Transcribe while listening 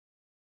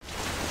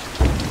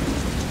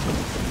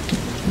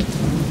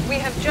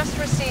just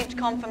received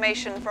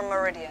confirmation from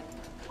Meridian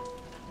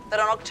that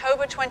on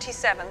October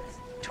 27th,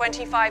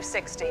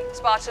 2560,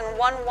 Spartan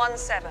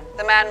 117,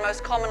 the man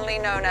most commonly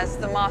known as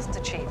the Master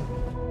Chief,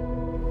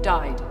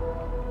 died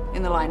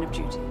in the line of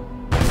duty.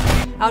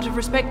 Out of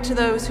respect to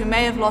those who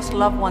may have lost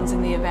loved ones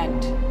in the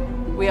event,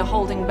 we are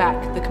holding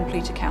back the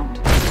complete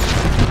account.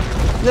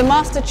 The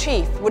Master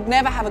Chief would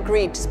never have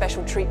agreed to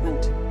special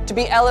treatment, to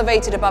be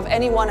elevated above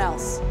anyone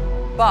else.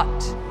 But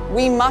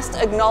we must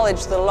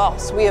acknowledge the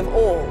loss we have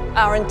all,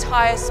 our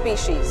entire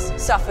species,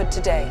 suffered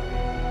today.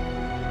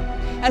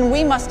 And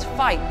we must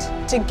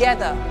fight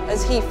together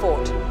as he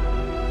fought.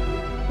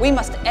 We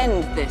must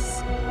end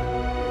this,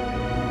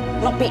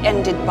 not be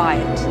ended by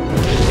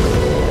it.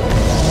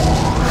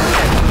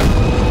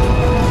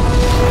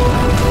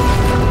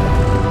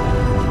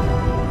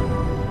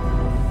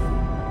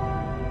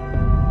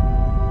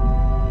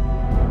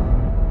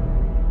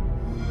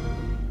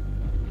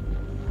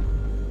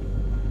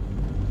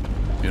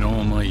 In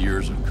all my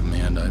years of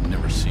command, I've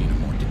never seen a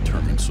more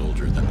determined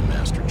soldier than the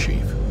Master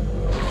Chief.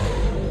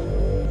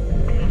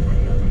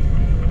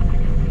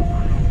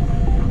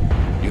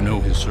 You know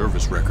his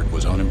service record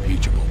was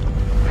unimpeachable.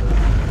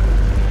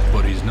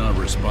 But he's not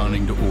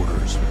responding to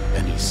orders,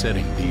 and he's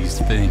setting these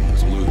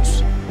things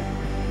loose.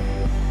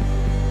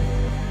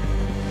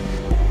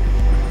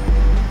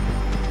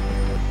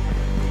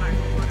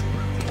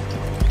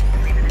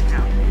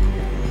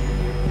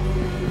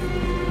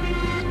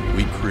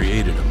 We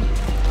created him.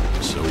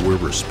 So we're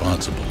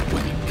responsible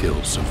when he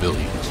kills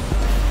civilians.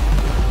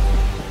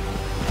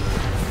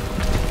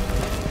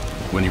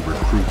 When he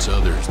recruits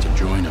others to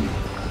join him.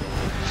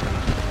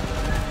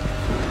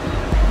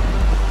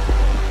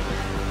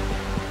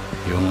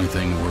 The only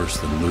thing worse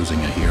than losing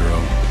a hero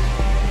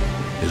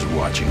is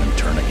watching him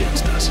turn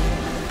against us.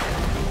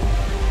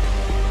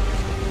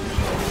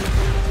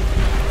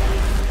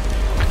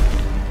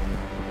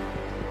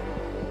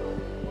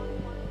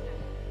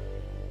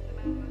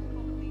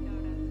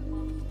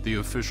 The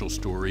official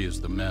story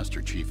is the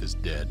Master Chief is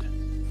dead.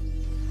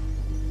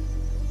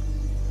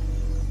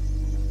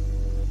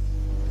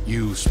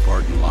 You,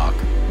 Spartan Locke,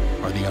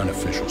 are the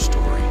unofficial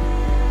story.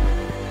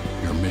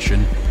 Your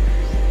mission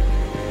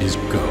is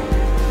go.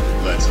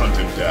 Let's hunt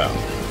him down.